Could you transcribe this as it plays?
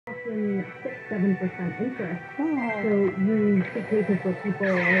pushing 6-7% interest. So you take cases where people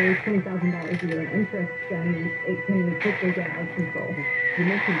owe $20,000 a year in interest, and it can quickly get out of control. You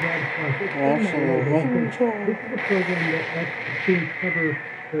mentioned grad scholarship. Absolutely. This is a program that lets students cover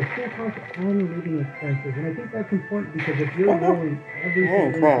their school costs and living expenses, and I think that's important because if you're rolling every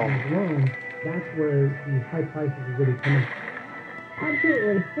single loan, that's where the high prices are really coming.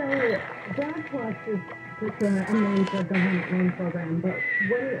 Absolutely. So Grad Plus is just a name for a government loan program, but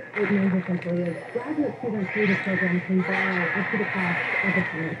what it means essentially is graduate students through this program can borrow up to the cost of a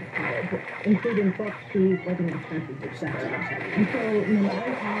financial college, including books, fees, living expenses, etc. And so no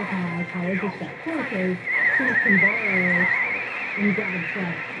matter how high college is set courses, students can borrow in Grad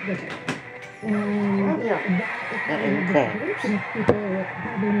Plus with it. And that is people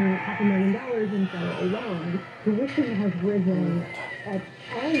having $500,000 in federal loans. Tuition has risen at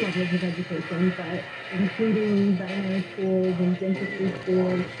all levels of education, but including veterinary schools and dentistry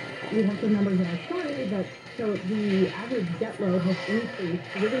schools. We have some numbers in our story, but so the average debt load has increased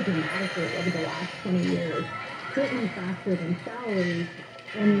really dramatically over the last 20 years, certainly faster than salaries.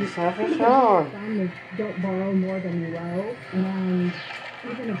 And families don't borrow more than you owe, and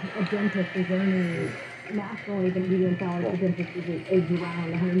even if a dentist is earning nationally, the median salary for dentists is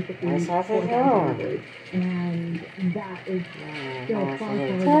around $154,000, and that is still far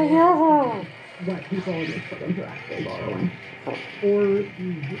below what people in these programs are actually borrowing. For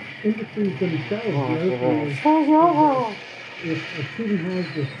the industries themselves, if a student has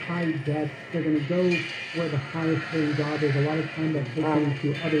this high debt, they're going to go where the highest paying job is. A lot of time that takes them to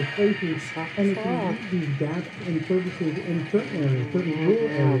other places, and it can leave these gaps in services in certain areas, certain rural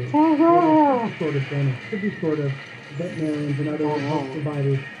areas, where there could be sort of dentists, could be sort of veterinarians and other health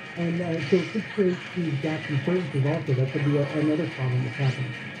providers. And so it could create these gaps in services also. That could be another problem that's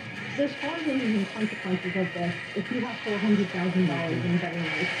happening. There's far-reaching consequences of this. If you have $400,000 in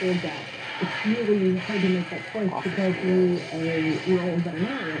veterinary school debt, it's really hard to make that choice to go through a rural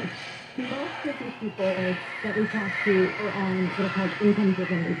veterinarian. Most of these people that we talk to are on what are called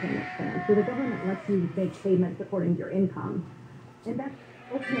income-driven repayment plans. So the government lets you make payments according to your income. And that's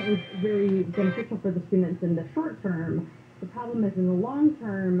ultimately very beneficial for the students in the short term. The problem is in the long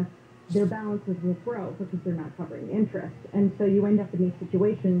term, their balances will grow because they're not covering interest. And so you end up in these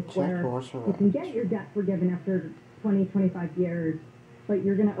situations where you can get your debt forgiven after 20, 25 years, but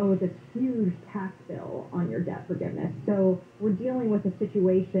you're going to owe this huge tax bill on your debt forgiveness. So we're dealing with a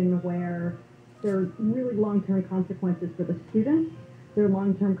situation where there are really long-term consequences for the students. There are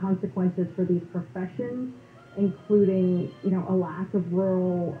long-term consequences for these professions, including, a lack of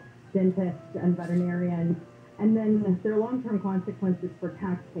rural dentists and veterinarians. And then there are long-term consequences for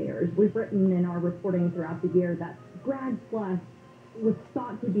taxpayers. We've written in our reporting throughout the year that Grad Plus was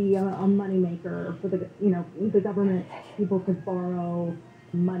thought to be a moneymaker for the government. People could borrow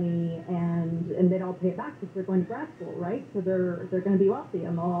money and they'd all pay it back because they're going to grad school, right? So they're going to be wealthy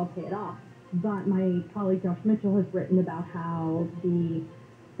and they'll all pay it off. But my colleague Josh Mitchell has written about how the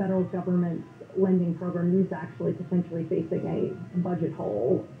federal government's lending program is actually potentially facing a budget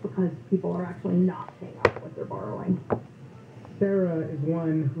hole because people are actually not paying off what they're borrowing. Sarah is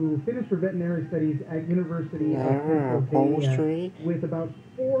one who finished her veterinary studies at University of Pennsylvania with about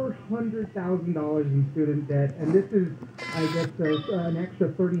 $400,000 in student debt, and this is, I guess, an extra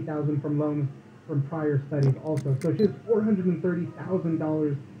 $30,000 from loans from prior studies also. So she has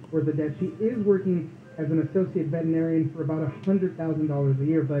 $430,000 worth of debt. She is working as an associate veterinarian for about $100,000 a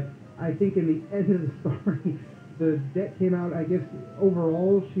year, but I think in the end of the story, the debt came out, I guess,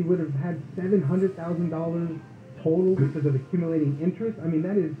 overall she would have had $700,000 total because of accumulating interest. I mean,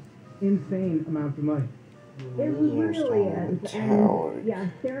 that is insane amounts of money. It really is. And yeah,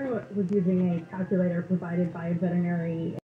 Sarah was using a calculator provided by a veterinary